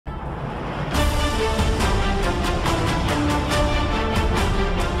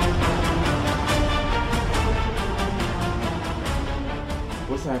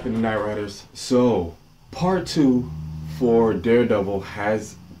Good night, Riders. So, part 2 for Daredevil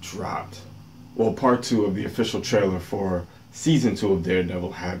has dropped. Well, part 2 of the official trailer for season 2 of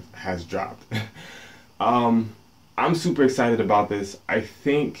Daredevil has dropped. I'm super excited about this. I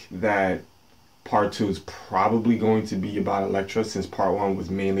think that part 2 is probably going to be about Elektra, since part 1 was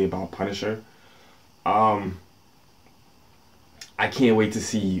mainly about Punisher. I can't wait to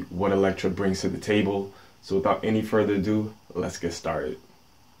see what Elektra brings to the table. So without any further ado, let's get started.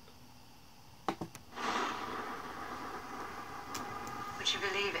 Would you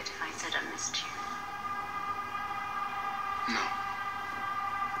believe it if I said I missed you? No.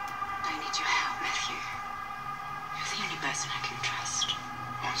 I need your help, Matthew. You're the only person I can trust.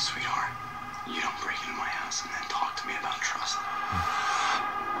 Oh, sweetheart. You don't break into my house and then talk to me about trust.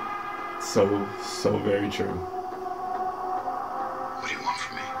 So very true. What do you want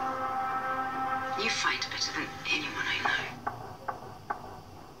from me? You fight better than anyone I know.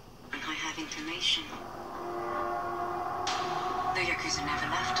 And I have information. The Yakuza never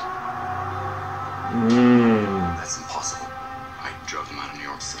left. That's impossible. I drove them out of New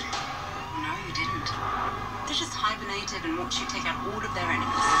York City. No, you didn't. They just hibernated and watched you take out all of their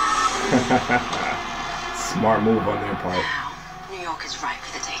enemies. Smart move on their part. Now, New York is ripe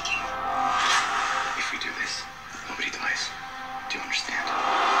for the taking. If we do this, nobody dies. Do you understand?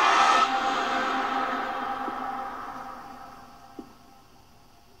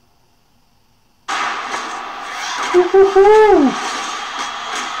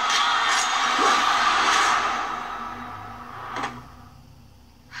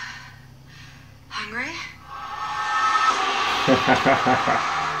 Hungry?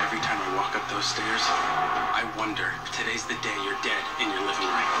 Every time I walk up those stairs, I wonder if today's the day you're dead in your living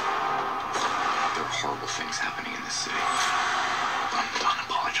room. There are horrible things happening in this city. I'm done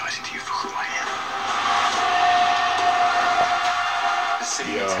apologizing to you for who I am. The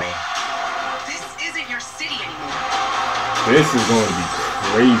city needs me. This isn't your city anymore. This is going to be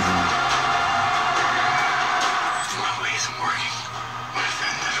crazy. My way isn't working. What if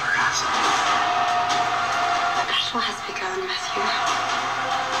that never has? The battle has begun, Matthew.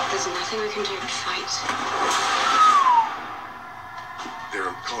 There's nothing we can do but fight.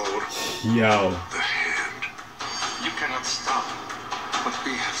 They're called Yo. the Hand. You cannot stop what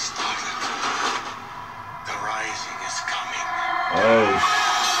we have started. The rising is coming. Oh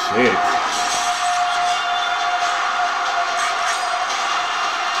shit.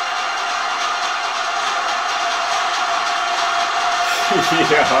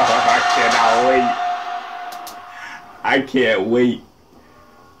 Yo, I cannot wait. I can't wait.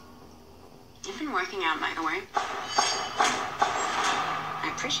 You've been working out, by the way.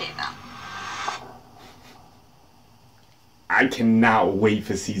 I appreciate that. I cannot wait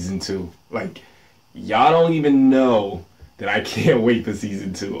for season 2. Like, y'all don't even know that I can't wait for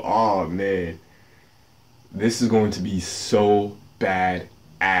season 2. Oh man. This is going to be so bad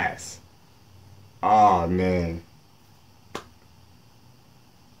ass. Oh man.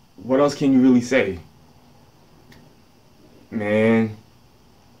 What else can you really say? Man.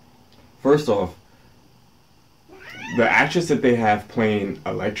 First off, the actress that they have playing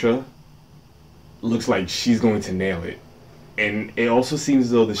Elektra looks like she's going to nail it. And it also seems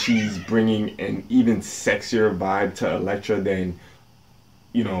as though that she's bringing an even sexier vibe to Elektra than,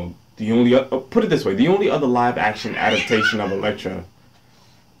 you know, the only, put it this way, the only other live action adaptation of Elektra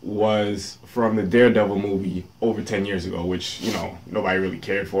was from the Daredevil movie over 10 years ago, which, you know, nobody really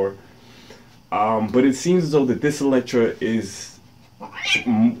cared for. But it seems as though that this Elektra is,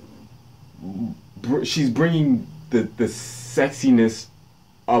 she's bringing the sexiness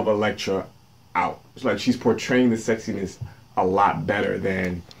of Elektra out. It's like she's portraying the sexiness a lot better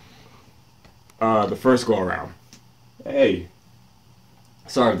than the first go around. Hey,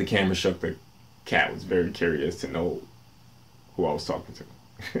 sorry if the camera shook. The cat was very curious to know who I was talking to.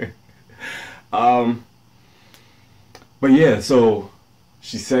 But yeah, so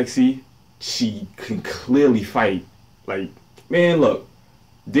she's sexy. She can clearly fight. Like, man, look,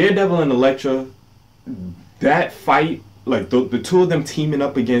 Daredevil and Elektra, that fight, like the two of them teaming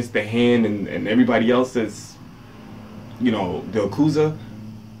up against the Hand and everybody else that's, you know, the Yakuza,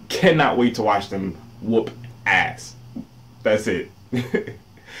 cannot wait to watch them whoop ass. That's it.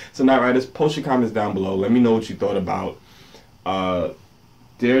 So Night Riders, post your comments down below. Let me know what you thought about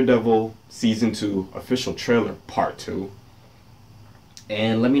Daredevil Season 2 official trailer part 2.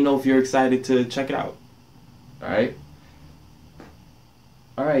 And let me know if you're excited to check it out. Alright?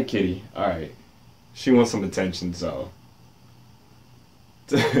 Alright, kitty. Alright. She wants some attention, so.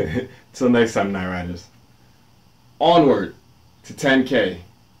 Till next time, Night Riders. Onward to 10K.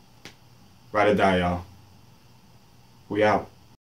 Ride or die, y'all. We out.